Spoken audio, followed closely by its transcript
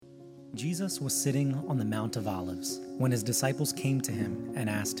Jesus was sitting on the Mount of Olives when his disciples came to him and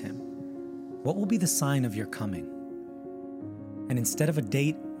asked him, "What will be the sign of your coming?" And instead of a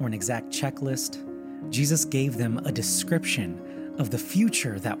date or an exact checklist, Jesus gave them a description of the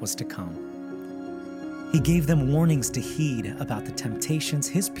future that was to come. He gave them warnings to heed about the temptations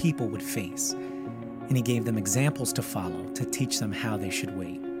his people would face, and he gave them examples to follow to teach them how they should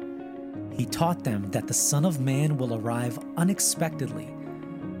wait. He taught them that the Son of Man will arrive unexpectedly,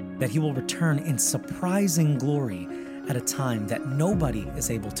 that he will return in surprising glory at a time that nobody is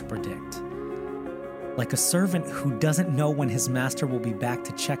able to predict. Like a servant who doesn't know when his master will be back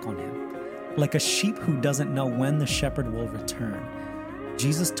to check on him, like a sheep who doesn't know when the shepherd will return,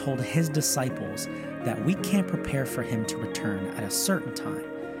 Jesus told his disciples that we can't prepare for him to return at a certain time.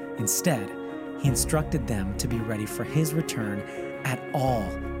 Instead, he instructed them to be ready for his return at all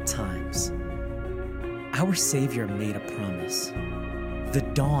times. Our Savior made a promise. The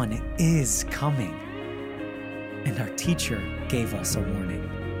dawn is coming. And our teacher gave us a warning.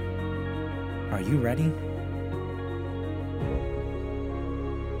 Are you ready?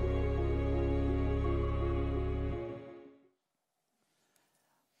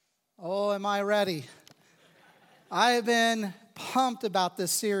 Oh, am I ready? I have been pumped about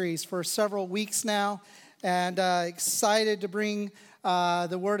this series for several weeks now and excited to bring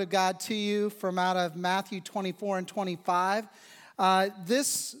the Word of God to you from out of Matthew 24 and 25.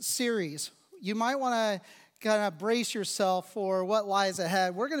 This series, you might want to kind of brace yourself for what lies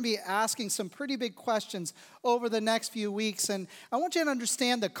ahead. We're going to be asking some pretty big questions over the next few weeks, and I want you to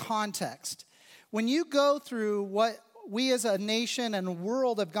understand the context. When you go through what we as a nation and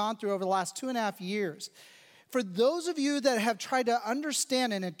world have gone through over the last 2.5 years, for those of you that have tried to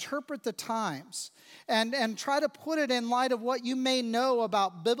understand and interpret the times and try to put it in light of what you may know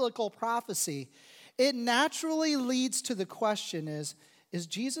about biblical prophecy, it naturally leads to the question is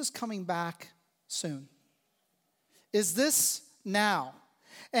Jesus coming back soon? Is this now?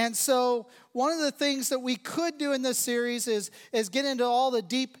 And so one of the things that we could do in this series is get into all the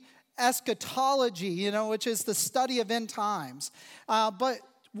deep eschatology, which is the study of end times. But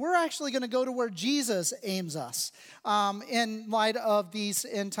we're actually going to go to where Jesus aims us in light of these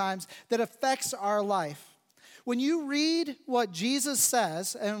end times that affects our life. When you read what Jesus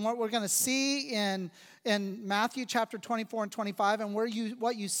says and what we're going to see in Matthew chapter 24 and 25 and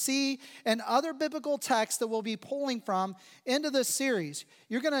what you see in other biblical texts that we'll be pulling from into this series,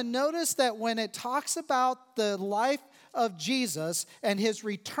 you're going to notice that when it talks about the life of Jesus and his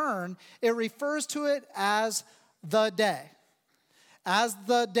return, it refers to it as the day. As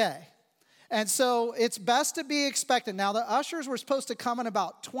the day. And so it's best to be expectant. Now, the ushers were supposed to come in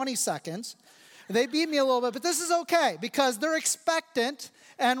about 20 seconds. They beat me a little bit, but this is okay because they're expectant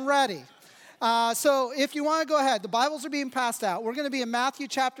and ready. So if you want to go ahead, the Bibles are being passed out. We're going to be in Matthew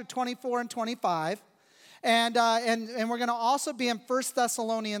chapter 24 and 25. And we're going to also be in 1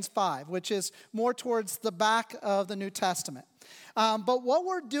 Thessalonians 5, which is more towards the back of the New Testament. But what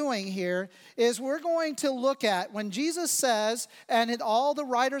we're doing here is we're going to look at when Jesus says, and all the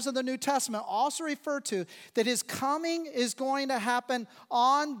writers of the New Testament also refer to, that his coming is going to happen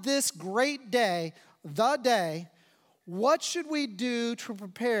on this great day, the day. What should we do to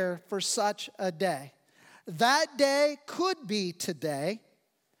prepare for such a day? That day could be today,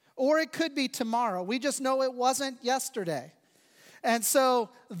 or it could be tomorrow. We just know it wasn't yesterday. And so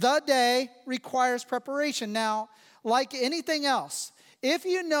the day requires preparation. Now, like anything else, if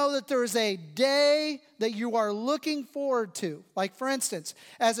you know that there is a day that you are looking forward to, like for instance,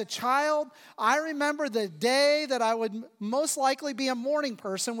 as a child, I remember the day that I would most likely be a morning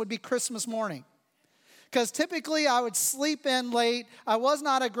person would be Christmas morning. Because typically I would sleep in late. I was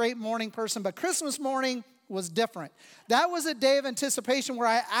not a great morning person, but Christmas morning was different. That was a day of anticipation where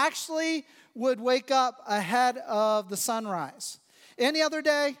I actually would wake up ahead of the sunrise. Any other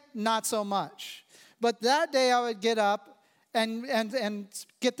day, not so much. But that day I would get up and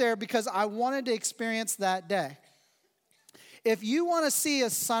get there because I wanted to experience that day. If you want to see a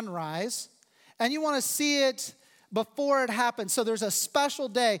sunrise and you want to see it before it happens, so there's a special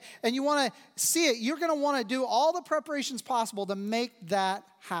day and you want to see it, you're going to want to do all the preparations possible to make that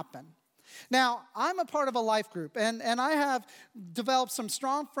happen. Now, I'm a part of a life group, and I have developed some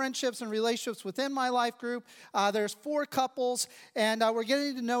strong friendships and relationships within my life group. There's 4 couples, and we're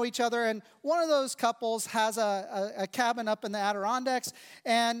getting to know each other, and one of those couples has a cabin up in the Adirondacks,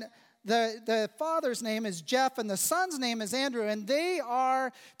 and the father's name is Jeff, and the son's name is Andrew, and they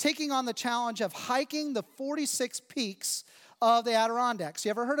are taking on the challenge of hiking the 46 peaks of the Adirondacks.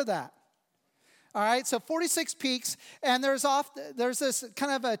 You ever heard of that? All right, so 46 peaks, and there's this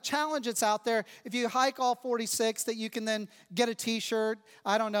kind of a challenge that's out there. If you hike all 46, that you can then get a T-shirt.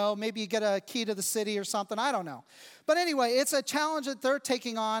 I don't know, maybe you get a key to the city or something. I don't know. But anyway, it's a challenge that they're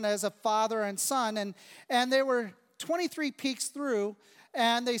taking on as a father and son, and they were 23 peaks through,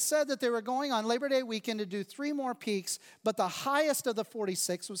 and they said that they were going on Labor Day weekend to do 3 more peaks, but the highest of the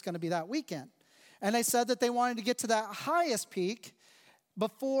 46 was going to be that weekend. And they said that they wanted to get to that highest peak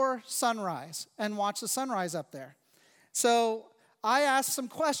before sunrise and watch the sunrise up there. So I asked some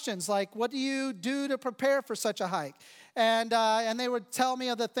questions like, what do you do to prepare for such a hike? And they would tell me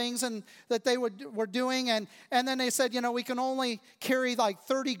of the things that they were doing. And then they said, we can only carry like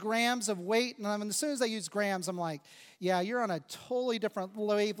 30 grams of weight. And as soon as they use grams, I'm like, yeah, you're on a totally different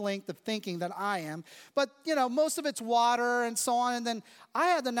wavelength of thinking than I am. But, most of it's water and so on. And then I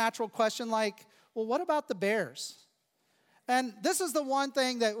had the natural question like, well, what about the bears? And this is the one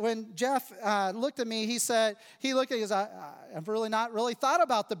thing that when Jeff looked at me, he looked at me, he said, I've really not really thought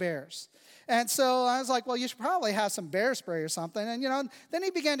about the bears. And so I was like, well, you should probably have some bear spray or something. And, then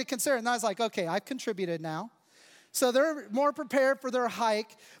he began to consider it. And I was like, okay, I've contributed now. So they're more prepared for their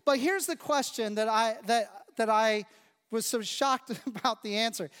hike. But here's the question that I was so shocked about the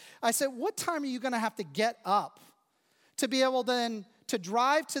answer. I said, what time are you going to have to get up to be able then to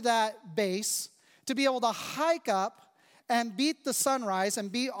drive to that base, to be able to hike up and beat the sunrise and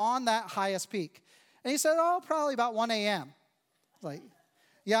be on that highest peak? And he said, probably about 1 a.m. Like,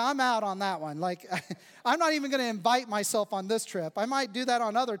 yeah, I'm out on that one. Like, I'm not even going to invite myself on this trip. I might do that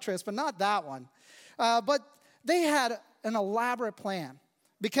on other trips, but not that one. But they had an elaborate plan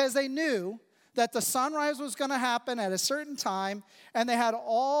because they knew that the sunrise was going to happen at a certain time, and they had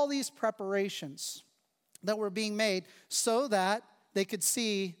all these preparations that were being made so that they could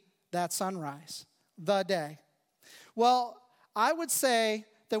see that sunrise, the day. Well, I would say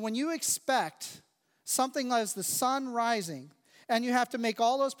that when you expect something as the sun rising and you have to make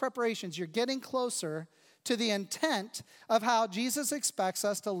all those preparations, you're getting closer to the intent of how Jesus expects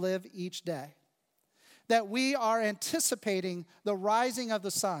us to live each day. That we are anticipating the rising of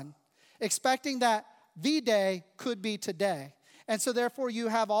the sun, expecting that the day could be today. And so therefore you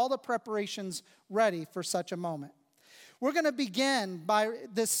have all the preparations ready for such a moment. We're going to begin by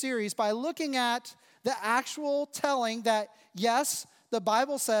this series by looking at the actual telling that, yes, the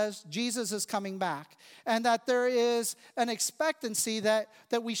Bible says Jesus is coming back, and that there is an expectancy that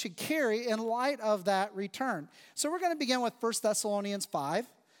we should carry in light of that return. So we're going to begin with 1 Thessalonians 5,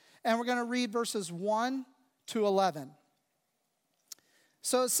 and we're going to read verses 1 to 11.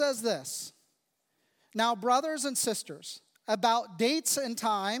 So it says this, "Now, brothers and sisters, about dates and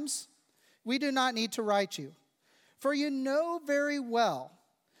times, we do not need to write you, for you know very well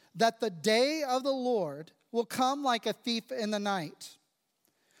that the day of the Lord will come like a thief in the night.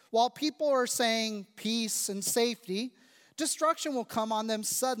 While people are saying peace and safety, destruction will come on them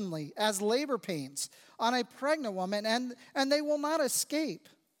suddenly as labor pains on a pregnant woman, and they will not escape.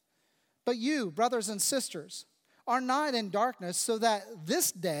 But you, brothers and sisters, are not in darkness so that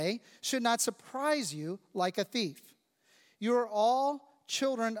this day should not surprise you like a thief. You are all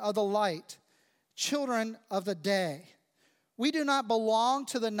children of the light, children of the day. We do not belong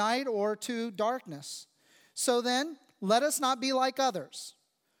to the night or to darkness. So then, let us not be like others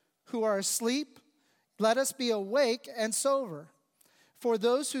who are asleep. Let us be awake and sober. For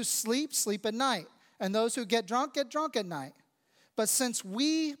those who sleep, sleep at night, and those who get drunk at night. But since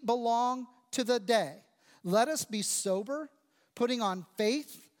we belong to the day, let us be sober, putting on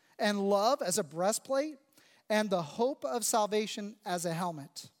faith and love as a breastplate, and the hope of salvation as a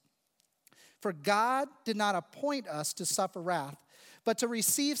helmet. For God did not appoint us to suffer wrath, but to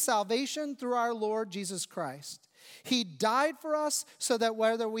receive salvation through our Lord Jesus Christ. He died for us so that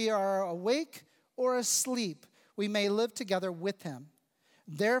whether we are awake or asleep, we may live together with him.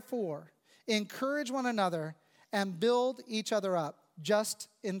 Therefore, encourage one another and build each other up, just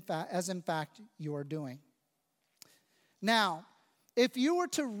as in fact you are doing." Now, if you were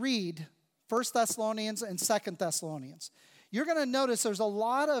to read 1 Thessalonians and 2 Thessalonians, you're going to notice there's a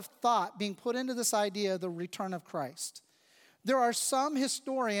lot of thought being put into this idea of the return of Christ. There are some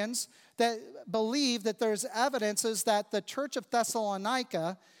historians that believe that there's evidences that the church of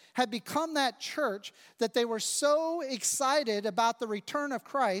Thessalonica had become that church that they were so excited about the return of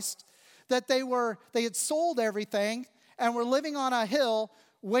Christ that they had sold everything and were living on a hill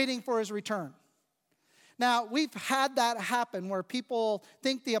waiting for his return. Now, we've had that happen where people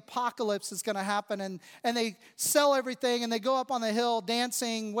think the apocalypse is going to happen and they sell everything and they go up on the hill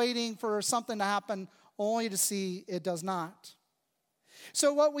dancing, waiting for something to happen, only to see it does not.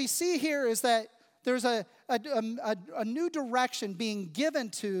 So what we see here is that there's a a new direction being given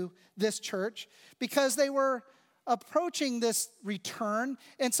to this church because they were approaching this return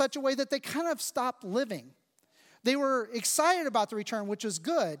in such a way that they kind of stopped living. They were excited about the return, which was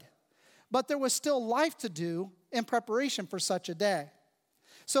good, but there was still life to do in preparation for such a day.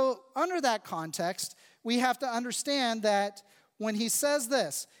 So under that context, we have to understand that when he says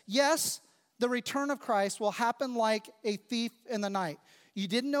this, yes, the return of Christ will happen like a thief in the night. You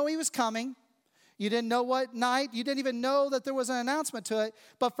didn't know he was coming. You didn't know what night. You didn't even know that there was an announcement to it.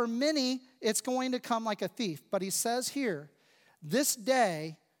 But for many, it's going to come like a thief. But he says here, this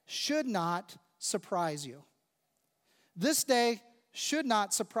day should not surprise you. This day should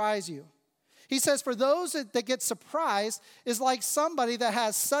not surprise you. He says for those that get surprised is like somebody that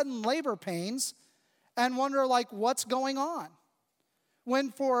has sudden labor pains and wonder like what's going on.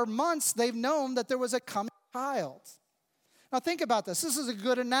 When for months they've known that there was a coming child. Now think about this. This is a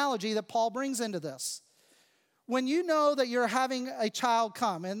good analogy that Paul brings into this. When you know that you're having a child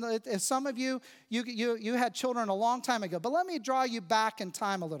come, and if some of you had children a long time ago, but let me draw you back in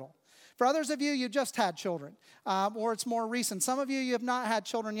time a little. For others of you, you just had children, or it's more recent. Some of you have not had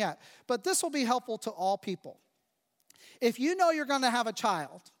children yet, but this will be helpful to all people. If you know you're going to have a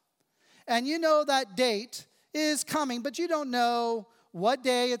child, and you know that date is coming, but you don't know what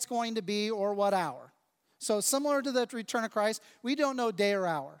day it's going to be or what hour. So similar to the return of Christ, we don't know day or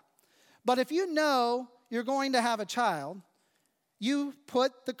hour. But if you know you're going to have a child, you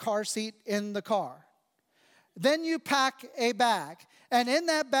put the car seat in the car. Then you pack a bag. And in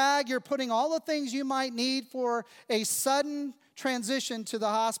that bag, you're putting all the things you might need for a sudden transition to the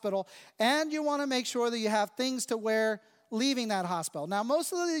hospital. And you want to make sure that you have things to wear leaving that hospital. Now,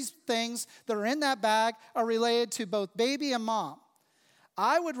 most of these things that are in that bag are related to both baby and mom.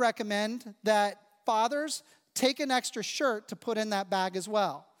 I would recommend that fathers take an extra shirt to put in that bag as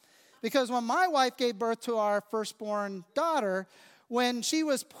well. Because when my wife gave birth to our firstborn daughter, when she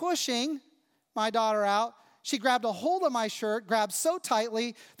was pushing my daughter out, she grabbed a hold of my shirt, grabbed so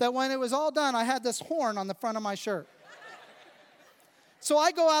tightly that when it was all done, I had this horn on the front of my shirt. So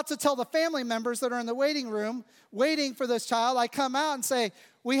I go out to tell the family members that are in the waiting room, waiting for this child. I come out and say,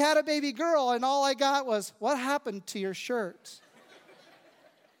 we had a baby girl, and all I got was, what happened to your shirt?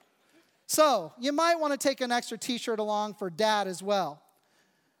 So you might want to take an extra t-shirt along for dad as well.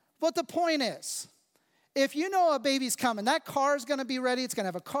 But the point is, if you know a baby's coming, that car is going to be ready. It's going to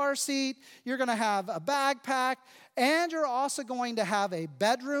have a car seat. You're going to have a bag packed. And you're also going to have a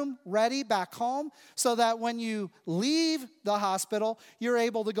bedroom ready back home so that when you leave the hospital, you're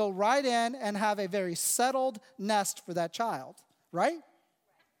able to go right in and have a very settled nest for that child, right?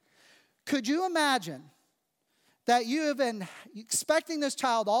 Could you imagine that you have been expecting this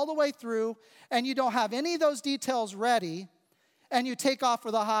child all the way through and you don't have any of those details ready and you take off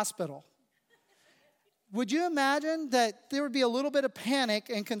for the hospital? Would you imagine that there would be a little bit of panic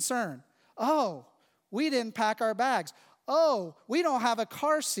and concern? Oh, we didn't pack our bags. Oh, we don't have a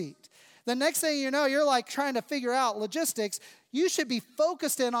car seat. The next thing you know, you're like trying to figure out logistics. You should be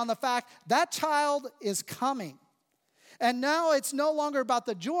focused in on the fact that child is coming. And now it's no longer about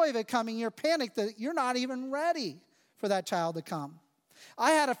the joy of it coming. You're panicked that you're not even ready for that child to come.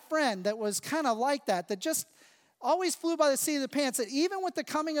 I had a friend that was kind of like that just always flew by the seat of the pants, that even with the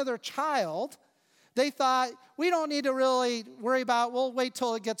coming of their child, they thought, we don't need to really worry about it. We'll wait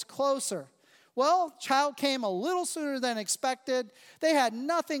till it gets closer. Well, child came a little sooner than expected. They had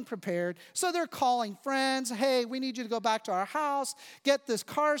nothing prepared. So they're calling friends. Hey, we need you to go back to our house, get this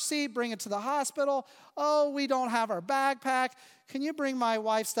car seat, bring it to the hospital. Oh, we don't have our bag packed. Can you bring my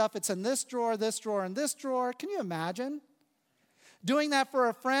wife's stuff? It's in this drawer, and this drawer. Can you imagine doing that for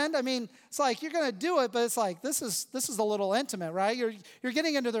a friend? I mean, it's like you're going to do it, but it's like this is a little intimate, right? You're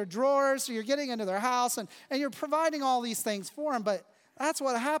getting into their drawers, you're getting into their house, and you're providing all these things for them, but that's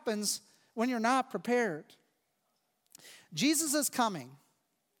what happens when you're not prepared. Jesus' coming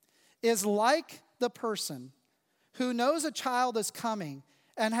is like the person who knows a child is coming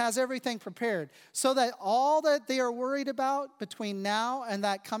and has everything prepared so that all that they are worried about between now and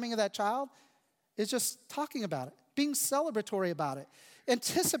that coming of that child is just talking about it, being celebratory about it,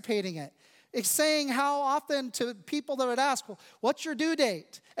 anticipating it. It's saying how often to people that would ask, well, what's your due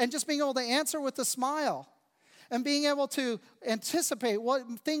date? And just being able to answer with a smile. And being able to anticipate what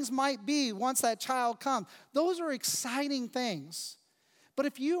things might be once that child comes. Those are exciting things. But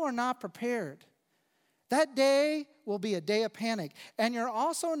if you are not prepared, that day will be a day of panic. And you're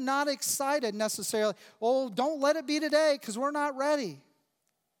also not excited necessarily. Oh, don't let it be today because we're not ready.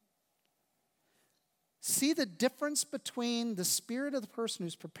 See the difference between the spirit of the person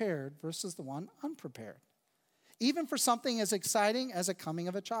who's prepared versus the one unprepared. Even for something as exciting as a coming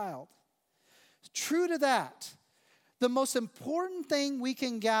of a child. True to that, the most important thing we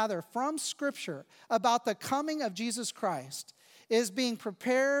can gather from Scripture about the coming of Jesus Christ is being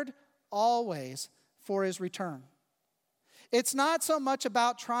prepared always for his return. It's not so much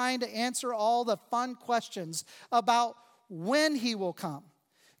about trying to answer all the fun questions about when he will come.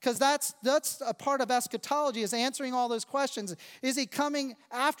 Because that's a part of eschatology, is answering all those questions. Is he coming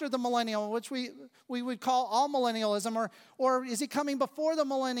after the millennial, which we would call all millennialism, or is he coming before the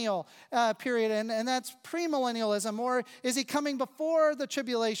millennial period, and that's premillennialism, or is he coming before the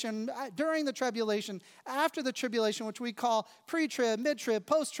tribulation, during the tribulation, after the tribulation, which we call pre-trib, mid-trib,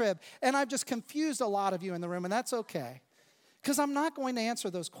 post-trib? And I've just confused a lot of you in the room, and that's okay, because I'm not going to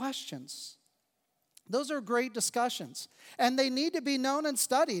answer those questions. Those are great discussions, and they need to be known and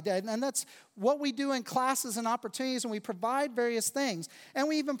studied, and that's what we do in classes and opportunities, and we provide various things. And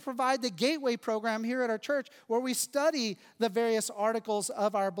we even provide the Gateway program here at our church, where we study the various articles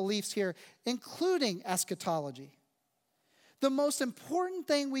of our beliefs here, including eschatology. The most important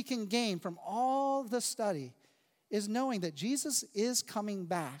thing we can gain from all the study is knowing that Jesus is coming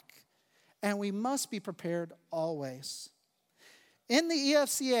back, and we must be prepared always. In the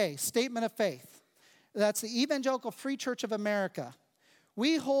EFCA, Statement of Faith, that's the Evangelical Free Church of America,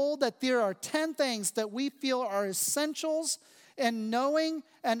 we hold that there are 10 things that we feel are essentials in knowing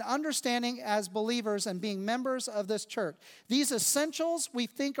and understanding as believers and being members of this church. These essentials we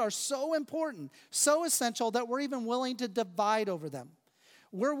think are so important, so essential, that we're even willing to divide over them.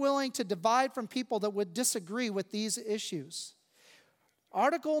 We're willing to divide from people that would disagree with these issues.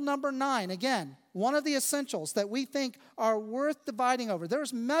 Article number 9, again, one of the essentials that we think are worth dividing over.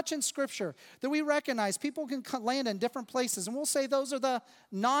 There's much in Scripture that we recognize people can land in different places, and we'll say those are the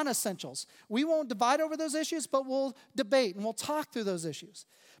non-essentials. We won't divide over those issues, but we'll debate and we'll talk through those issues.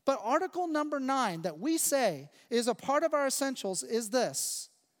 But article number 9 that we say is a part of our essentials is this: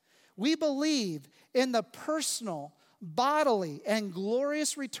 we believe in the personal, bodily, and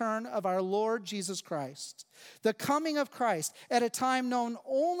glorious return of our Lord Jesus Christ. The coming of Christ at a time known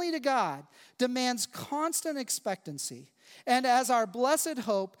only to God demands constant expectancy, and as our blessed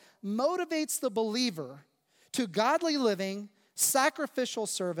hope motivates the believer to godly living, sacrificial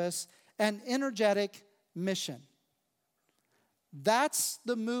service, and energetic mission. That's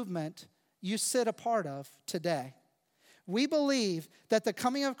the movement you sit a part of today. We believe that the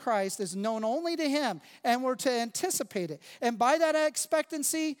coming of Christ is known only to him, and we're to anticipate it. And by that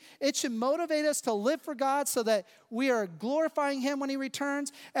expectancy, it should motivate us to live for God so that we are glorifying him when he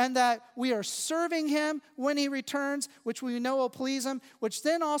returns, and that we are serving him when he returns, which we know will please him, which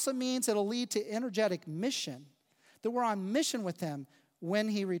then also means it'll lead to energetic mission, that we're on mission with him when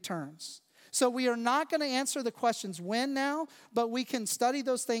he returns. So we are not going to answer the questions when now, but we can study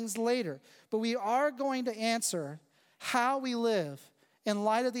those things later. But we are going to answer how we live in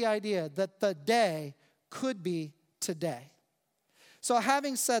light of the idea that the day could be today. So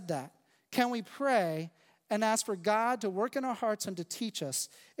having said that, can we pray and ask for God to work in our hearts and to teach us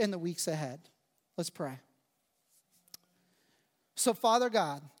in the weeks ahead? Let's pray. So Father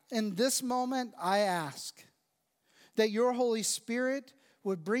God, in this moment I ask that your Holy Spirit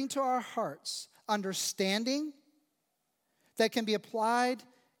would bring to our hearts understanding that can be applied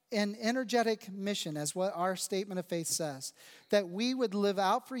an energetic mission, as what our statement of faith says, that we would live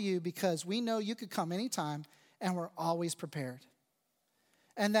out for you because we know you could come anytime and we're always prepared.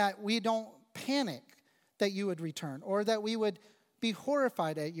 And that we don't panic that you would return, or that we would be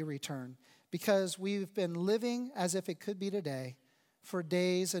horrified at your return, because we've been living as if it could be today for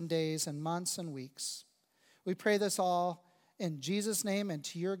days and days and months and weeks. We pray this all in Jesus' name and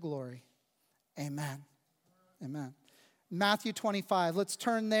to your glory. Amen. Amen. Matthew 25. Let's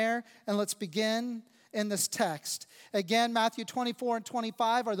turn there and let's begin in this text. Again, Matthew 24 and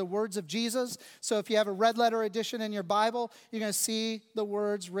 25 are the words of Jesus. So if you have a red letter edition in your Bible, you're going to see the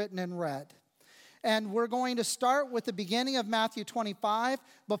words written in red. And we're going to start with the beginning of Matthew 25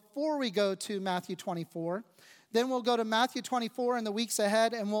 before we go to Matthew 24. Then we'll go to Matthew 24 in the weeks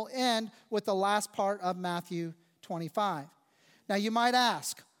ahead, and we'll end with the last part of Matthew 25. Now you might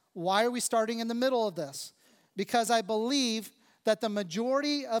ask, why are we starting in the middle of this? Because I believe that the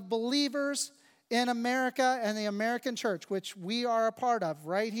majority of believers in America and the American church, which we are a part of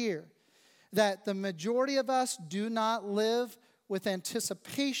right here, that the majority of us do not live with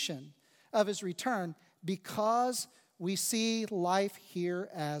anticipation of his return because we see life here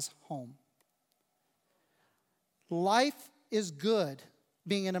as home. Life is good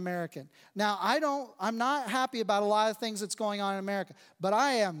being an American. Now, I'm not happy about a lot of things that's going on in America, but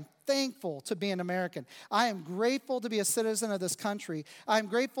I am thankful to be an American. I am grateful to be a citizen of this country. I'm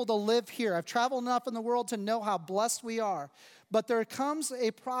grateful to live here. I've traveled enough in the world to know how blessed we are. But there comes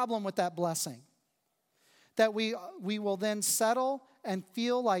a problem with that blessing. that we will then settle and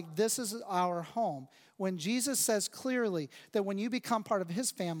feel like this is our home. When Jesus says clearly that when you become part of his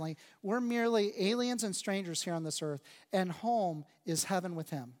family, we're merely aliens and strangers here on this earth, and home is heaven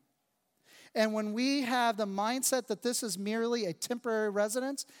with him. And when we have the mindset that this is merely a temporary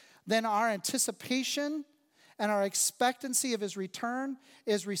residence, then our anticipation and our expectancy of his return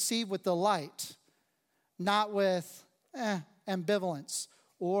is received with delight, not with ambivalence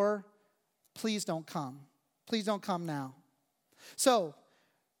or please don't come. Please don't come now. So,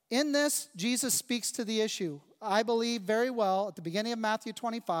 in this, Jesus speaks to the issue, I believe very well, at the beginning of Matthew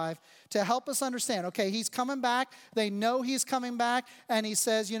 25, to help us understand, okay, he's coming back. They know he's coming back. And he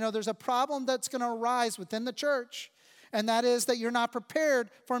says, there's a problem that's going to arise within the church. And that is that you're not prepared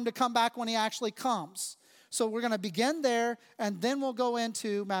for him to come back when he actually comes. So we're going to begin there, and then we'll go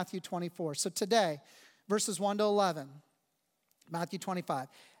into Matthew 24. So today, verses 1 to 11, Matthew 25.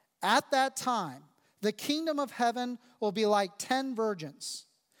 At that time, the kingdom of heaven will be like 10 virgins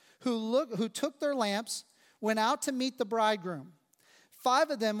who took their lamps, went out to meet the bridegroom. 5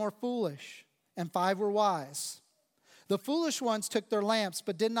 of them were foolish, and 5 were wise. The foolish ones took their lamps,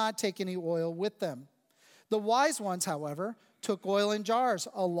 but did not take any oil with them. The wise ones, however, took oil in jars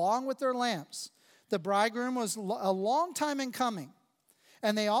along with their lamps. The bridegroom was a long time in coming,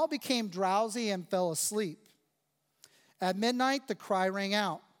 and they all became drowsy and fell asleep. At midnight, the cry rang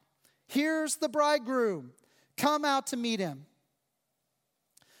out, "Here's the bridegroom. Come out to meet him."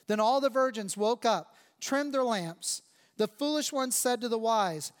 Then all the virgins woke up, trimmed their lamps. The foolish ones said to the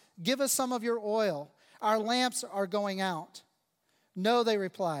wise, "Give us some of your oil. Our lamps are going out." "No," they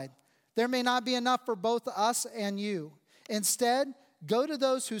replied, "there may not be enough for both us and you. Instead, go to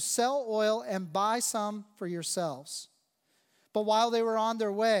those who sell oil and buy some for yourselves." But while they were on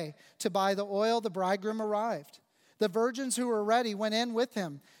their way to buy the oil, the bridegroom arrived. The virgins who were ready went in with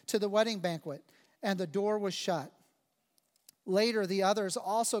him to the wedding banquet, and the door was shut. Later, the others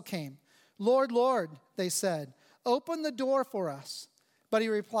also came. "Lord, Lord," they said, "open the door for us." But he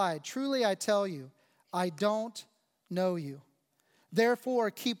replied, "Truly I tell you, I don't know you.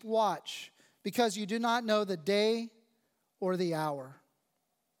 Therefore, keep watch, because you do not know the day or the hour."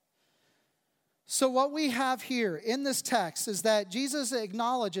 So what we have here in this text is that Jesus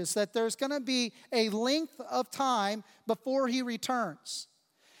acknowledges that there's going to be a length of time before he returns.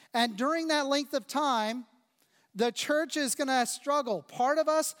 And during that length of time, the church is going to struggle. Part of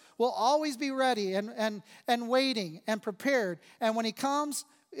us will always be ready and waiting and prepared. And when he comes,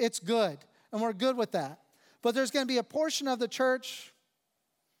 it's good. And we're good with that. But there's going to be a portion of the church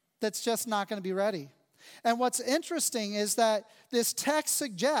that's just not going to be ready. And what's interesting is that this text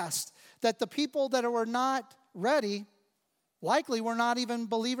suggests that the people that were not ready likely were not even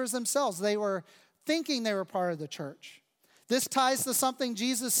believers themselves. They were thinking they were part of the church. This ties to something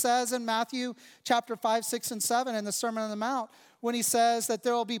Jesus says in Matthew chapter 5, 6, and 7 in the Sermon on the Mount, when he says that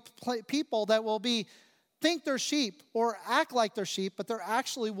there will be people that will think they're sheep or act like they're sheep, but they're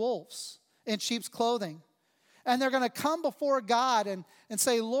actually wolves in sheep's clothing. And they're going to come before God and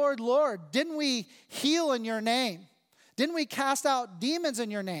say, "Lord, Lord, didn't we heal in your name? Didn't we cast out demons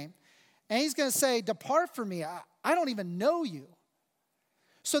in your name?" And he's going to say, "Depart from me. I don't even know you."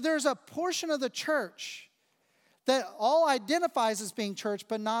 So there's a portion of the church that all identifies as being church,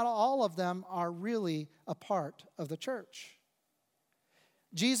 but not all of them are really a part of the church.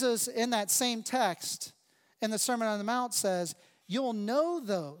 Jesus, in that same text, in the Sermon on the Mount, says, you'll know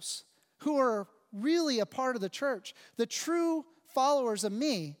those who are really a part of the church, the true followers of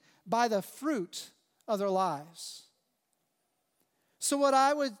me, by the fruit of their lives. So what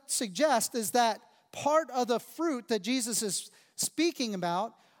I would suggest is that part of the fruit that Jesus is speaking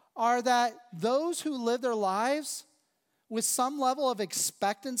about are that those who live their lives with some level of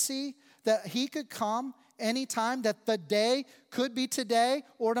expectancy that he could come anytime, that the day could be today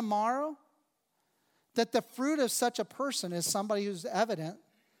or tomorrow, that the fruit of such a person is somebody who's evidently,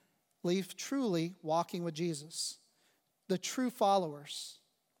 truly walking with Jesus, the true followers.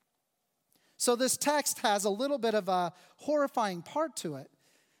 So this text has a little bit of a horrifying part to it,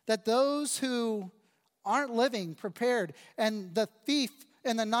 that those who aren't living prepared, and the thief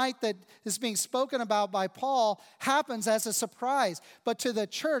in the night that is being spoken about by Paul happens as a surprise. But to the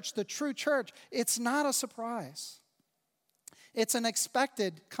church, the true church, it's not a surprise. It's an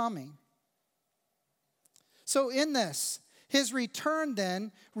expected coming. So in this, his return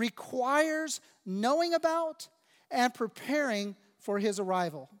then requires knowing about and preparing for his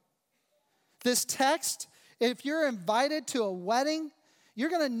arrival. This text, if you're invited to a wedding, you're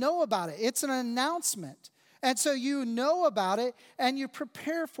going to know about it. It's an announcement. And so you know about it and you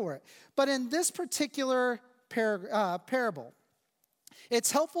prepare for it. But in this particular parable,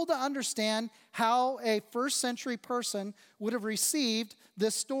 It's helpful to understand how a first century person would have received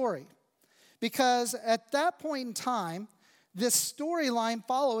this story. Because at that point in time, this storyline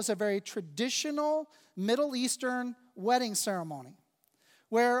follows a very traditional Middle Eastern wedding ceremony,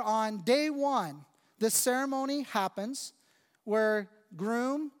 where on day one, the ceremony happens where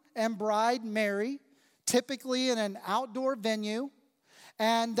groom and bride marry, typically in an outdoor venue.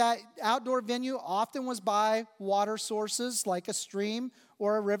 And that outdoor venue often was by water sources like a stream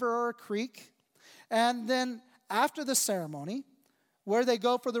or a river or a creek. And then after the ceremony, where they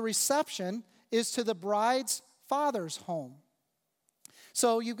go for the reception is to the bride's father's home.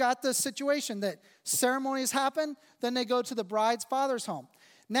 So you've got the situation that ceremonies happen, then they go to the bride's father's home.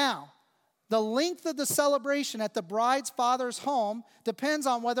 Now, the length of the celebration at the bride's father's home depends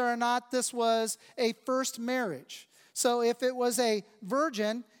on whether or not this was a first marriage. So if it was a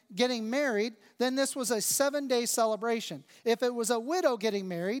virgin getting married, then this was a 7-day celebration. If it was a widow getting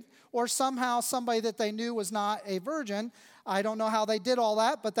married, or somehow somebody that they knew was not a virgin, I don't know how they did all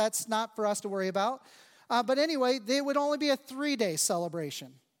that, but that's not for us to worry about. But anyway, they would only be a 3-day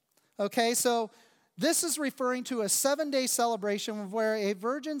celebration. Okay, so this is referring to a 7-day celebration where a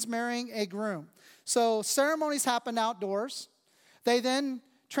virgin's marrying a groom. So ceremonies happen outdoors. They then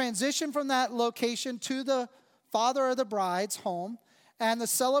transition from that location to the father of the bride's home, and the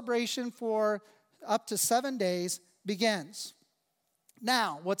celebration for up to 7 days begins.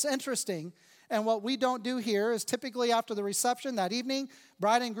 Now, what's interesting, and what we don't do here, is typically after the reception that evening,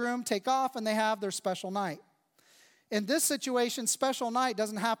 bride and groom take off and they have their special night. In this situation, special night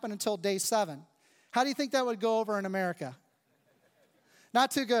doesn't happen until day 7. How do you think that would go over in America?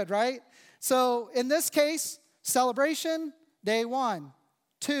 Not too good, right? So in this case, celebration, day 1,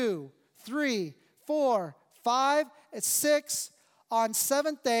 2, 3, 4, 5, 6. On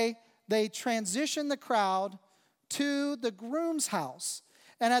 7th day, they transition the crowd to the groom's house.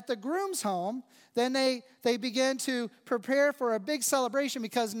 And at the groom's home, then they begin to prepare for a big celebration,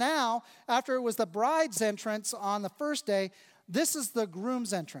 because now, after it was the bride's entrance on the first day, this is the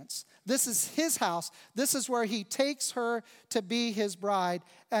groom's entrance. This is his house. This is where he takes her to be his bride,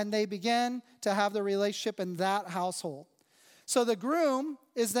 and they begin to have the relationship in that household. So the groom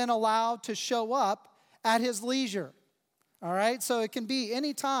is then allowed to show up at his leisure. All right, so it can be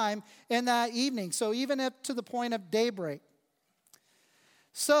any time in that evening. So even up to the point of daybreak.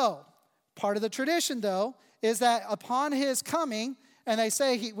 So part of the tradition, though, is that upon his coming, and they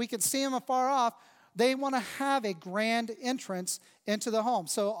say we can see him afar off, they want to have a grand entrance into the home.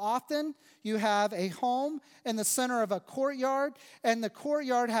 So often you have a home in the center of a courtyard, and the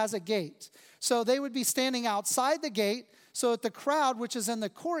courtyard has a gate. So they would be standing outside the gate so that the crowd, which is in the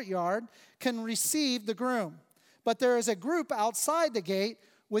courtyard, can receive the groom. But there is a group outside the gate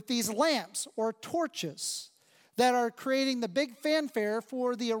with these lamps or torches that are creating the big fanfare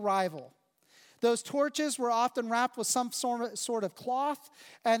for the arrival. Those torches were often wrapped with some sort of cloth,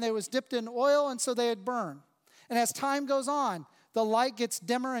 and it was dipped in oil, and so they would burn. And as time goes on, the light gets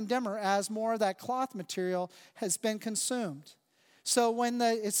dimmer and dimmer as more of that cloth material has been consumed. So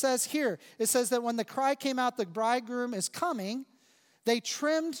it says that when the cry came out, the bridegroom is coming, they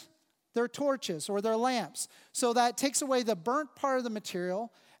trimmed their torches or their lamps. So that takes away the burnt part of the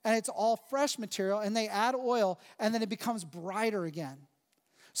material, and it's all fresh material, and they add oil, and then it becomes brighter again.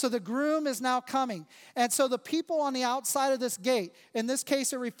 So the groom is now coming. And so the people on the outside of this gate, in this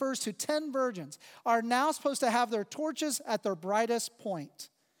case it refers to 10 virgins, are now supposed to have their torches at their brightest point,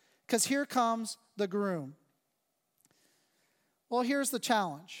 because here comes the groom. Well, here's the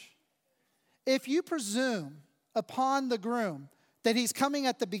challenge. If you presume upon the groom that he's coming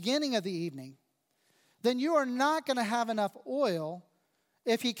at the beginning of the evening, then you are not going to have enough oil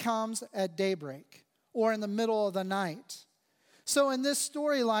if he comes at daybreak or in the middle of the night. So in this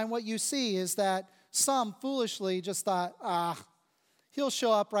storyline, what you see is that some foolishly just thought, he'll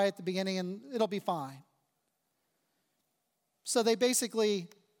show up right at the beginning and it'll be fine. So they basically,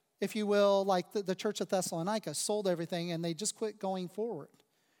 if you will, like the church of Thessalonica, sold everything and they just quit going forward.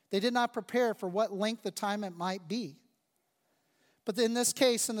 They did not prepare for what length of time it might be. But in this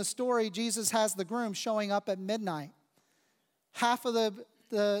case, in the story, Jesus has the groom showing up at midnight. Half of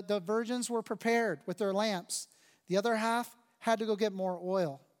the virgins were prepared with their lamps. The other half had to go get more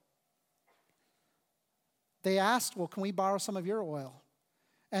oil. They asked, well, can we borrow some of your oil?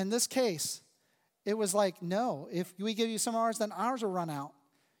 And in this case, it was like, no, if we give you some of ours, then ours will run out.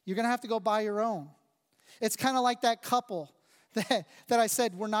 You're going to have to go buy your own. It's kind of like that couple that I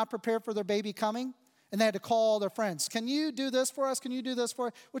said were not prepared for their baby coming, and they had to call their friends. Can you do this for us? Can you do this for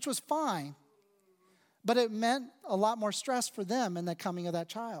us? Which was fine. But it meant a lot more stress for them in the coming of that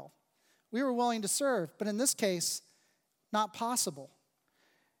child. We were willing to serve, but in this case, not possible.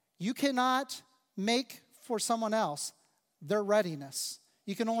 You cannot make for someone else their readiness.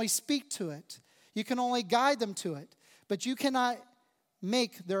 You can only speak to it. You can only guide them to it. But you cannot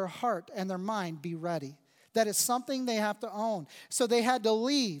make their heart and their mind be ready. That is something they have to own. So they had to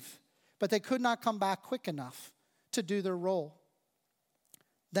leave, but they could not come back quick enough to do their role.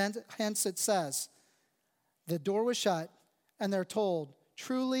 Then, hence it says, the door was shut, and they're told,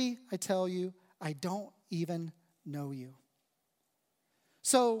 truly, I tell you, I don't even know you.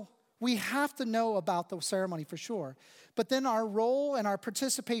 So we have to know about the ceremony for sure. But then our role and our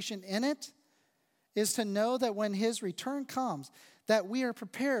participation in it is to know that when his return comes, that we are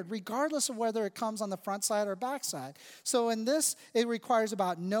prepared, regardless of whether it comes on the front side or back side. So in this, it requires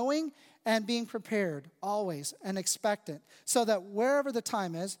about knowing and being prepared always and expectant, so that wherever the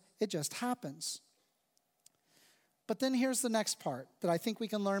time is, it just happens. But then here's the next part that I think we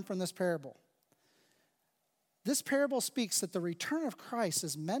can learn from this parable. This parable speaks that the return of Christ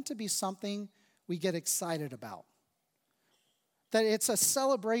is meant to be something we get excited about. That it's a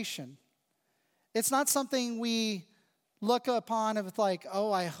celebration. It's not something we look upon with like,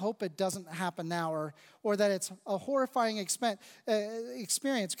 oh, I hope it doesn't happen now, or that it's a horrifying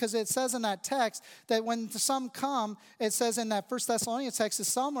experience. Because it says in that text that when some come, it says in that 1 Thessalonians text, that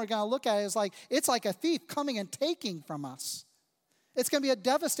some are going to look at it as like, it's like a thief coming and taking from us. It's going to be a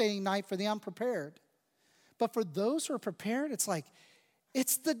devastating night for the unprepared. But for those who are prepared, it's like,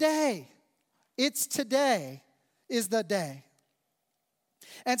 it's the day. It's today is the day.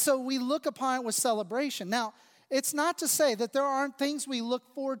 And so we look upon it with celebration. Now, it's not to say that there aren't things we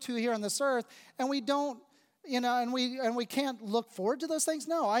look forward to here on this earth, and we don't, and we can't look forward to those things.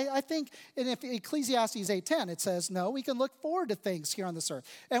 No, I think in Ecclesiastes 8:10, it says, no, we can look forward to things here on this earth,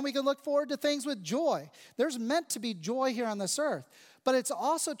 and we can look forward to things with joy. There's meant to be joy here on this earth, but it's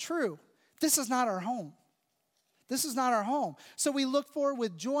also true, this is not our home. This is not our home. So we look forward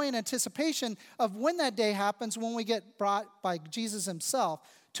with joy and anticipation of when that day happens, when we get brought by Jesus himself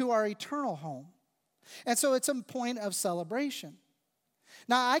to our eternal home. And so it's a point of celebration.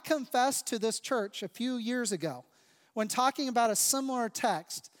 Now, I confessed to this church a few years ago when talking about a similar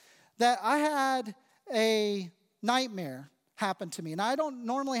text that I had a nightmare happen to me. And I don't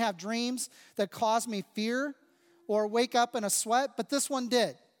normally have dreams that cause me fear or wake up in a sweat, but this one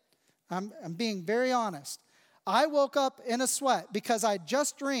did. I'm being very honest. I woke up in a sweat because I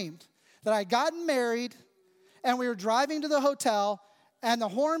just dreamed that I'd gotten married and we were driving to the hotel and the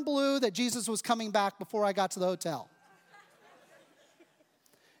horn blew that Jesus was coming back before I got to the hotel.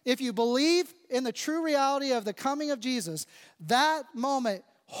 If you believe in the true reality of the coming of Jesus, that moment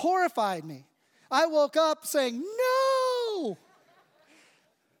horrified me. I woke up saying, no!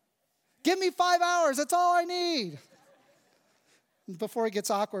 Give me 5 hours, that's all I need. Before it gets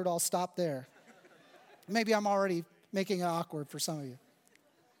awkward, I'll stop there. Maybe I'm already making it awkward for some of you.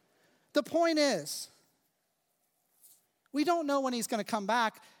 The point is, we don't know when he's going to come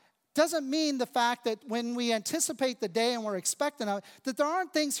back. Doesn't mean the fact that when we anticipate the day and we're expecting it, that there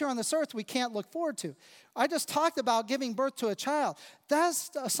aren't things here on this earth we can't look forward to. I just talked about giving birth to a child.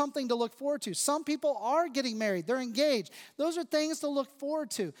 That's something to look forward to. Some people are getting married. They're engaged. Those are things to look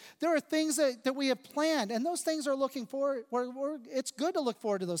forward to. There are things that we have planned, and those things are looking forward. It's good to look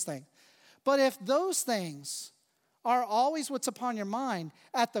forward to those things. But if those things are always what's upon your mind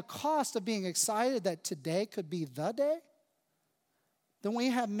at the cost of being excited that today could be the day, then we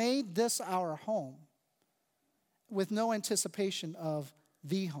have made this our home with no anticipation of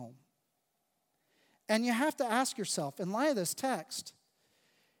the home. And you have to ask yourself, in light of this text,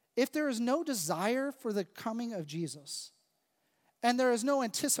 if there is no desire for the coming of Jesus, and there is no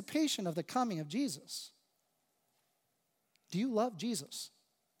anticipation of the coming of Jesus, do you love Jesus?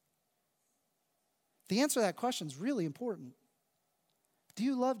 The answer to that question is really important. Do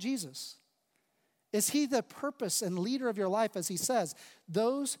you love Jesus? Is he the purpose and leader of your life, as he says?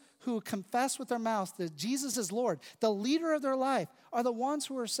 Those who confess with their mouths that Jesus is Lord, the leader of their life, are the ones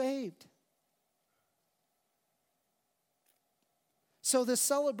who are saved. So this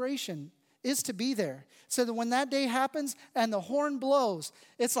celebration is to be there. So that when that day happens and the horn blows,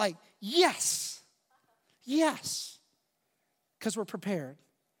 it's like, yes, yes, because we're prepared.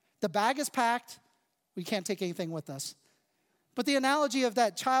 The bag is packed. We can't take anything with us. But the analogy of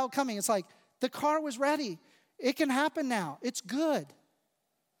that child coming, it's like, the car was ready. It can happen now. It's good.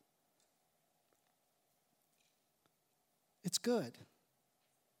 It's good.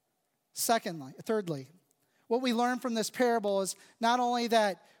 Thirdly, what we learn from this parable is not only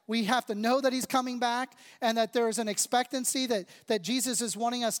that we have to know that he's coming back and that there is an expectancy that Jesus is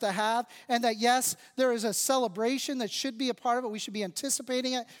wanting us to have, and that, yes, there is a celebration that should be a part of it. We should be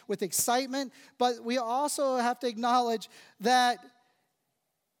anticipating it with excitement. But we also have to acknowledge that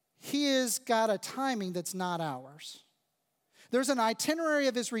he has got a timing that's not ours. There's an itinerary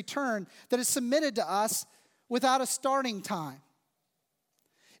of his return that is submitted to us without a starting time.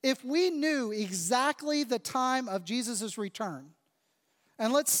 If we knew exactly the time of Jesus' return,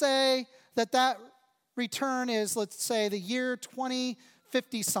 and let's say that return is, let's say, the year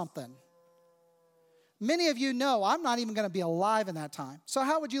 2050 something. Many of you know I'm not even going to be alive in that time. So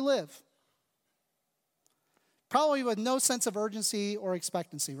how would you live? Probably with no sense of urgency or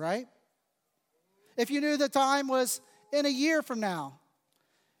expectancy, right? If you knew the time was in a year from now,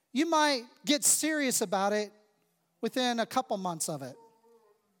 you might get serious about it within a couple months of it.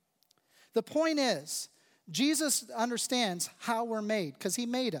 The point is, Jesus understands how we're made because he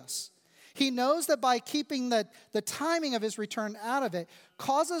made us. He knows that by keeping the timing of his return out of it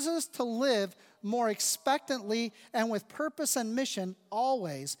causes us to live more expectantly and with purpose and mission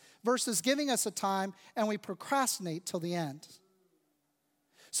always versus giving us a time and we procrastinate till the end.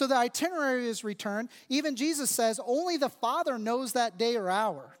 So the itinerary of his return, even Jesus says only the Father knows that day or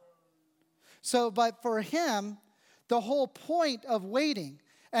hour. So, but for him, the whole point of waiting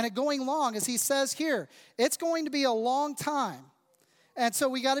and it going long, as he says here, it's going to be a long time. And so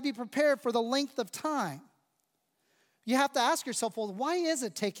we got to be prepared for the length of time. You have to ask yourself, well, why is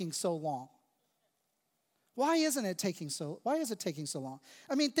it taking so long? Why is it taking so long?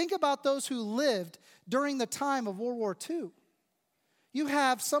 I mean, think about those who lived during the time of World War II. You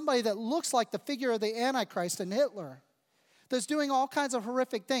have somebody that looks like the figure of the Antichrist and Hitler that's doing all kinds of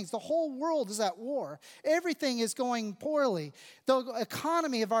horrific things. The whole world is at war. Everything is going poorly. The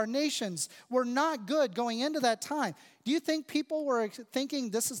economy of our nations were not good going into that time. Do you think people were thinking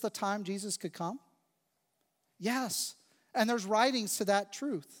this is the time Jesus could come? Yes. And there's writings to that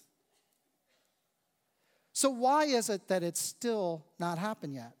truth. So why is it that it's still not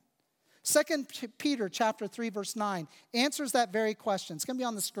happened yet? 2 Peter chapter 3, verse 9 answers that very question. It's going to be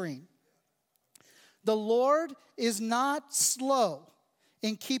on the screen. The Lord is not slow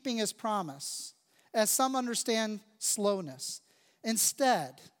in keeping his promise, as some understand slowness.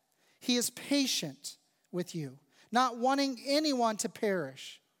 Instead, he is patient with you, not wanting anyone to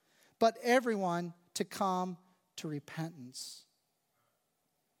perish, but everyone to come to repentance.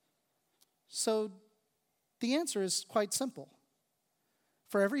 So the answer is quite simple.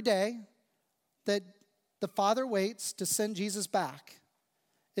 For every day that the Father waits to send Jesus back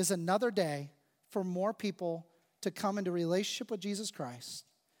is another day for more people to come into relationship with Jesus Christ,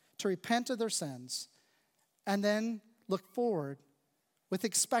 to repent of their sins, and then look forward with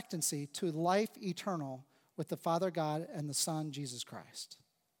expectancy to life eternal with the Father God and the Son, Jesus Christ.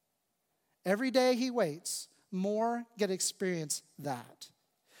 Every day he waits, more get to experience that.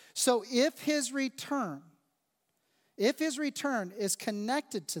 So if his return is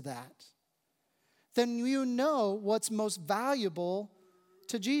connected to that, then you know what's most valuable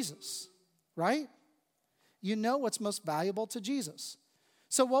to Jesus, right? You know what's most valuable to Jesus.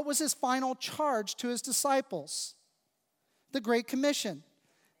 So what was his final charge to his disciples? The Great Commission.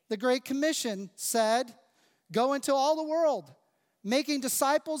 The Great Commission said, go into all the world, making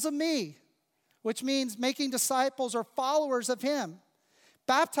disciples of me, which means making disciples or followers of him,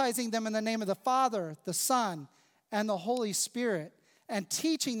 baptizing them in the name of the Father, the Son, and the Holy Spirit, and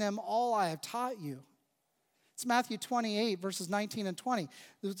teaching them all I have taught you. It's Matthew 28, verses 19 and 20.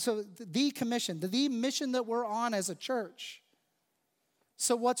 So the commission, the mission that we're on as a church.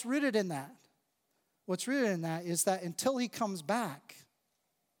 So what's rooted in that? What's rooted in that is that until he comes back,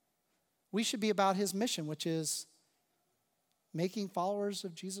 we should be about his mission, which is making followers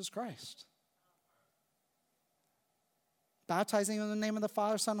of Jesus Christ. Baptizing in the name of the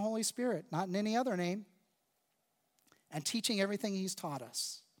Father, Son, and Holy Spirit, not in any other name. And teaching everything he's taught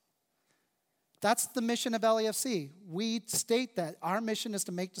us. That's the mission of LAFC. We state that our mission is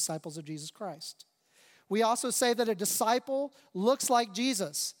to make disciples of Jesus Christ. We also say that a disciple looks like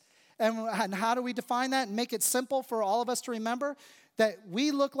Jesus. And how do we define that and make it simple for all of us to remember? That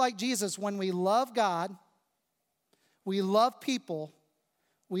we look like Jesus when we love God, we love people,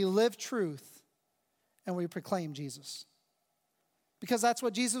 we live truth, and we proclaim Jesus. Because that's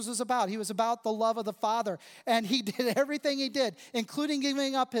what Jesus was about. He was about the love of the Father. And he did everything he did, including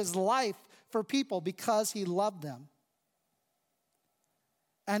giving up his life for people because he loved them.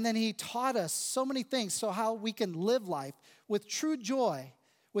 And then he taught us so many things, so how we can live life with true joy,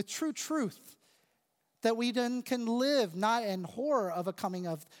 with true truth, that we then can live not in horror of a coming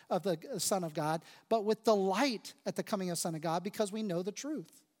of the Son of God, but with delight at the coming of Son of God because we know the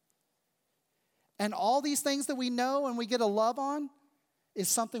truth. And all these things that we know and we get a love on is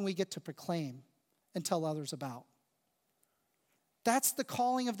something we get to proclaim and tell others about. That's the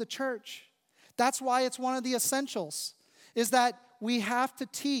calling of the church. That's why it's one of the essentials. is that we have to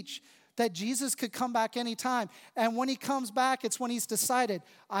teach that Jesus could come back anytime. And when he comes back, it's when he's decided,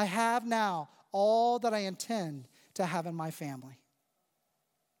 I have now all that I intend to have in my family.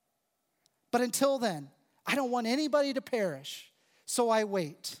 But until then, I don't want anybody to perish, so I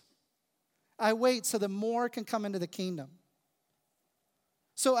wait. I wait so that more can come into the kingdom.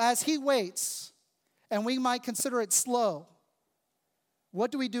 So as he waits, and we might consider it slow, what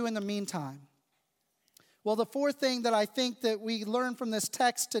do we do in the meantime? Well, the fourth thing that I think that we learn from this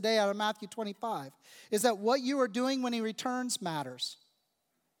text today out of Matthew 25 is that what you are doing when he returns matters.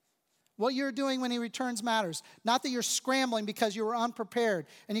 What you're doing when he returns matters. Not that you're scrambling because you were unprepared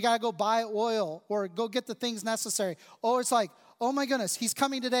and you got to go buy oil or go get the things necessary. Oh, it's like, oh my goodness, he's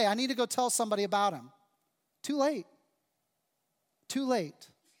coming today. I need to go tell somebody about him. Too late. Too late.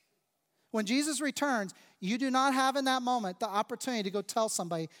 When Jesus returns, you do not have in that moment the opportunity to go tell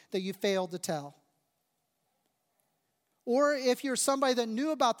somebody that you failed to tell. Or if you're somebody that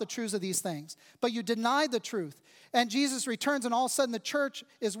knew about the truths of these things, but you denied the truth, and Jesus returns and all of a sudden the church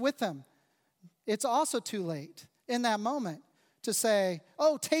is with him, it's also too late in that moment to say,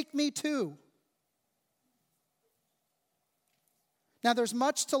 oh, take me too. Now, there's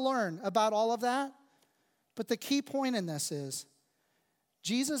much to learn about all of that, but the key point in this is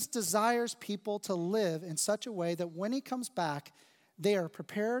Jesus desires people to live in such a way that when he comes back, they are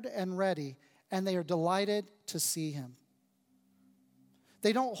prepared and ready, and they are delighted to see him.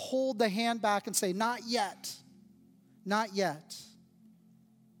 They don't hold the hand back and say, not yet, not yet.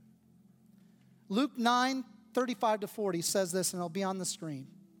 Luke 9:35-40 says this, and it'll be on the screen.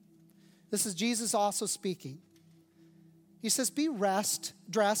 This is Jesus also speaking. He says, be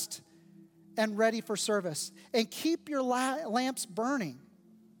dressed, and ready for service, and keep your lamps burning,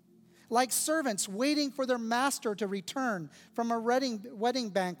 like servants waiting for their master to return from a wedding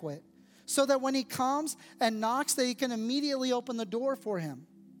banquet, so that when he comes and knocks, they can immediately open the door for him.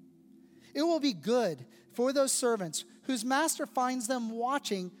 It will be good for those servants whose master finds them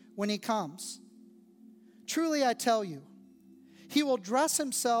watching when he comes. Truly, I tell you, he will dress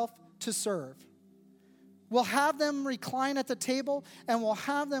himself to serve. We'll have them recline at the table, and we'll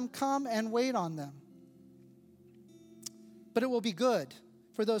have them come and wait on them. But it will be good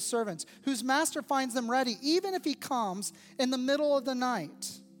for those servants whose master finds them ready, even if he comes in the middle of the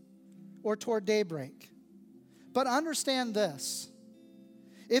night or toward daybreak. But understand this.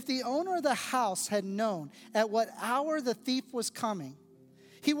 If the owner of the house had known at what hour the thief was coming,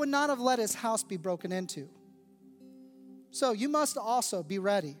 he would not have let his house be broken into. So you must also be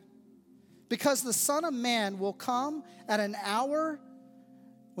ready, because the Son of Man will come at an hour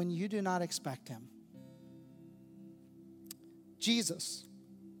when you do not expect him. Jesus.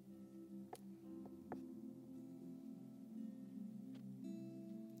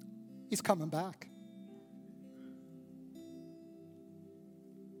 He's coming back.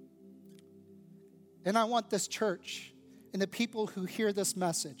 And I want this church and the people who hear this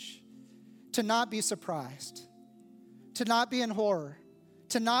message to not be surprised, to not be in horror,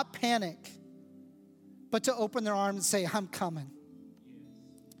 to not panic, but to open their arms and say, I'm coming.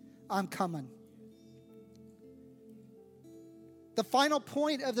 I'm coming. The final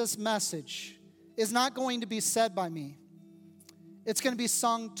point of this message is not going to be said by me. It's going to be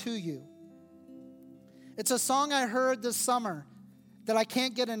sung to you. It's a song I heard this summer that I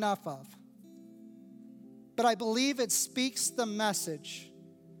can't get enough of. But I believe it speaks the message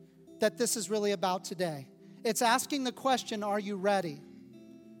that this is really about today. It's asking the question, are you ready?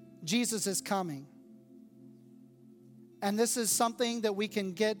 Jesus is coming. And this is something that we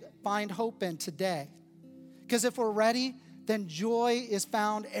can find hope in today. Because if we're ready, then joy is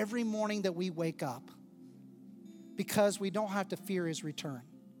found every morning that we wake up. Because we don't have to fear his return.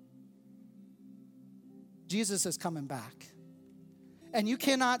 Jesus is coming back. And you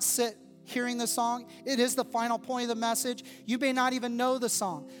cannot sit hearing the song. It is the final point of the message. You may not even know the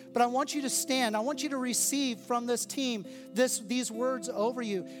song, but I want you to stand. I want you to receive from this team these words over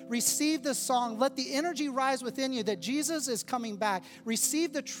you. Receive this song. Let the energy rise within you that Jesus is coming back.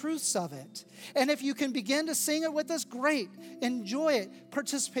 Receive the truths of it. And if you can begin to sing it with us, great. Enjoy it.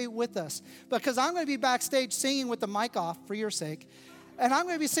 Participate with us. Because I'm going to be backstage singing with the mic off for your sake. And I'm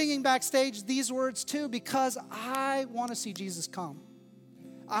going to be singing backstage these words too, because I want to see Jesus come.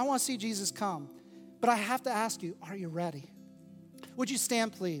 I want to see Jesus come. But I have to ask you, are you ready? Would you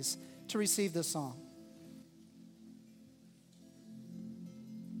stand, please, to receive this song?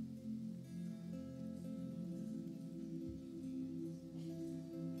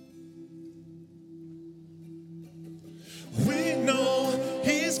 We know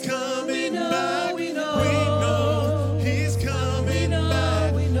he's coming back. We know he's coming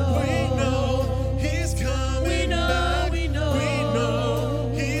back. We know he's coming back. We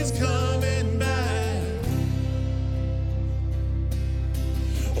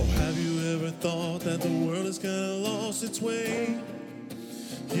lost its way.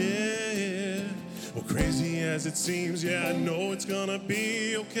 Yeah, well, crazy as it seems, yeah, I know it's gonna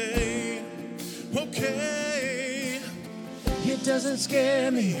be okay. Okay. It doesn't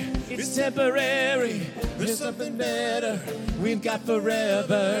scare me, it's temporary. There's something better we've got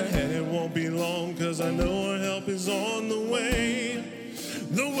forever. And it won't be long, cause I know our help is on the way.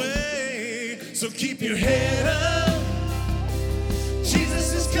 The way. So keep your head up.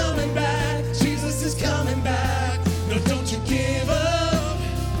 Jesus is coming back. Jesus is coming back. No, don't you give up.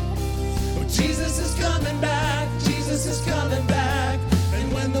 Oh, Jesus is coming back. Jesus is coming back.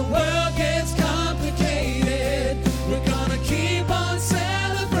 And when the world gets complicated, we're gonna keep on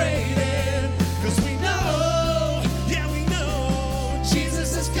celebrating. Cause we know, yeah, we know,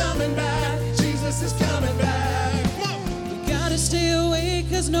 Jesus is coming back. Jesus is coming back. We gotta stay awake,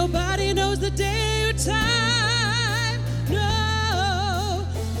 cause nobody knows the day or time. No,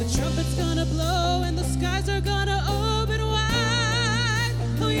 the trumpet's gonna blow and the skies are gonna open wide.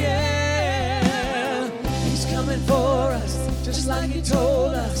 Oh yeah, He's coming for us, just like He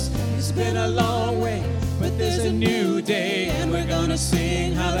told us. It's been a long way, but there's a new day, and we're gonna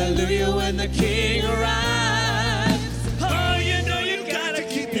sing hallelujah when the King arrives. Oh, you know you gotta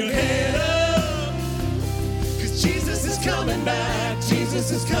keep your head up. Cause Jesus is coming back.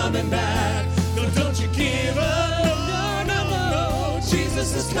 Jesus is coming back. No, don't you give up. No, no, no.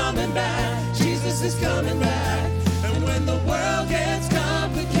 Jesus is coming back. Jesus is coming back. And when the world gets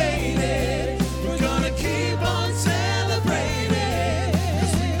complicated, we're gonna keep on celebrating.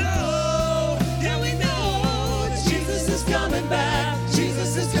 Cause we know, yeah, we know that Jesus is coming back.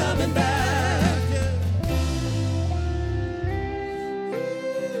 Jesus is coming back.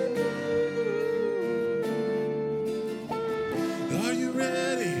 Are you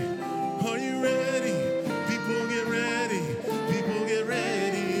ready? Are you ready? People get ready. People get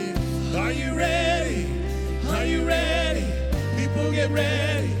ready. Are you ready? Are you ready? People get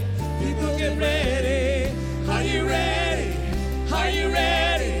ready. People get ready. Are you ready? Are you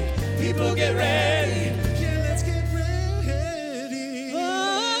ready? People get ready. Yeah, let's get ready.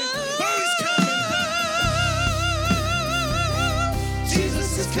 Oh, he's coming back.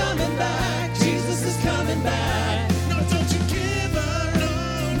 Jesus is coming back. Jesus is coming back. No, don't you give up.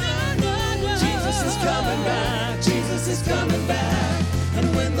 No, no, no, no. Jesus is coming back. Jesus is coming back.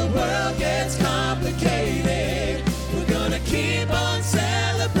 And when the world gets complicated, we're gonna keep on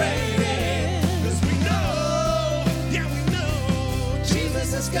celebrating. Cause we know, yeah, we know,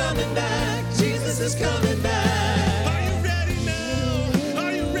 Jesus is coming back. Jesus is coming back. Are you ready now?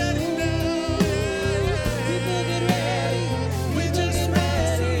 Are you ready now? people get ready. We just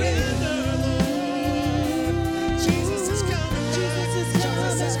surrender, Lord. Jesus is coming back. Jesus is coming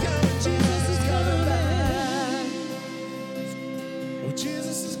Jesus is back. coming Jesus is coming back. Oh,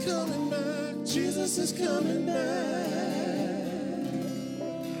 Jesus is coming back. Jesus is coming back.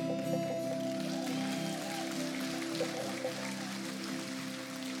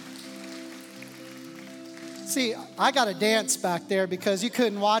 See, I got to dance back there because you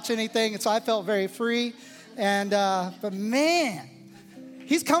couldn't watch anything, and so I felt very free. And but man,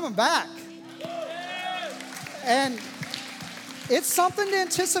 he's coming back, and it's something to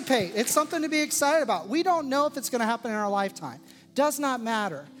anticipate. It's something to be excited about. We don't know if it's going to happen in our lifetime. Does not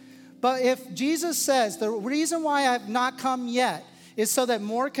matter. But if Jesus says the reason why I've not come yet is so that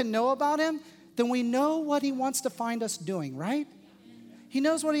more can know about him, then we know what he wants to find us doing, right? He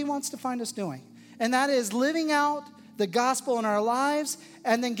knows what he wants to find us doing. And that is living out the gospel in our lives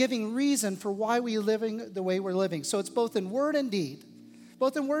and then giving reason for why we're living the way we're living. So it's both in word and deed.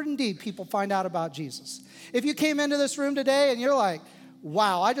 Both in word and deed, people find out about Jesus. If you came into this room today and you're like,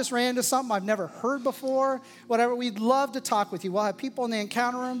 wow, I just ran into something I've never heard before, whatever, we'd love to talk with you. We'll have people in the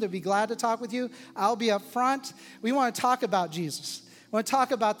encounter room that'd be glad to talk with you. I'll be up front. We want to talk about Jesus. We want to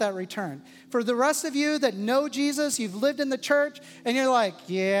talk about that return. For the rest of you that know Jesus, you've lived in the church, and you're like,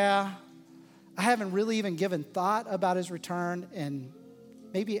 yeah, I haven't really even given thought about his return in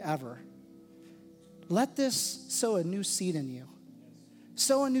maybe ever. Let this sow a new seed in you.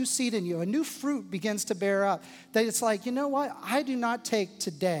 Sow a new seed in you. A new fruit begins to bear up. That it's like, you know what? I do not take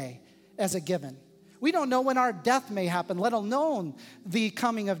today as a given. We don't know when our death may happen, let alone the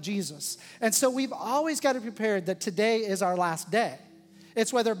coming of Jesus. And so we've always got to be prepared that today is our last day.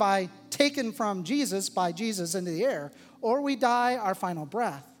 It's whether by taken from Jesus, by Jesus into the air, or we die our final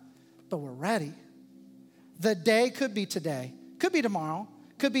breath. But we're ready. The day could be today, could be tomorrow,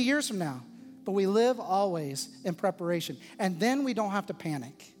 could be years from now. But we live always in preparation. And then we don't have to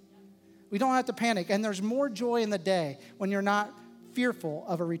panic. We don't have to panic. And there's more joy in the day when you're not fearful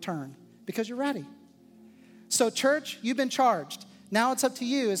of a return because you're ready. So church, you've been charged. Now it's up to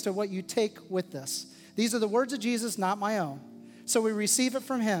you as to what you take with this. These are the words of Jesus, not my own. So we receive it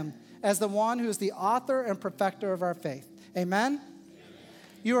from him as the one who is the author and perfecter of our faith. Amen?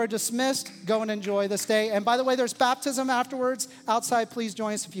 You are dismissed. Go and enjoy this day. And by the way, there's baptism afterwards. Outside, please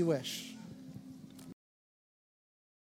join us if you wish.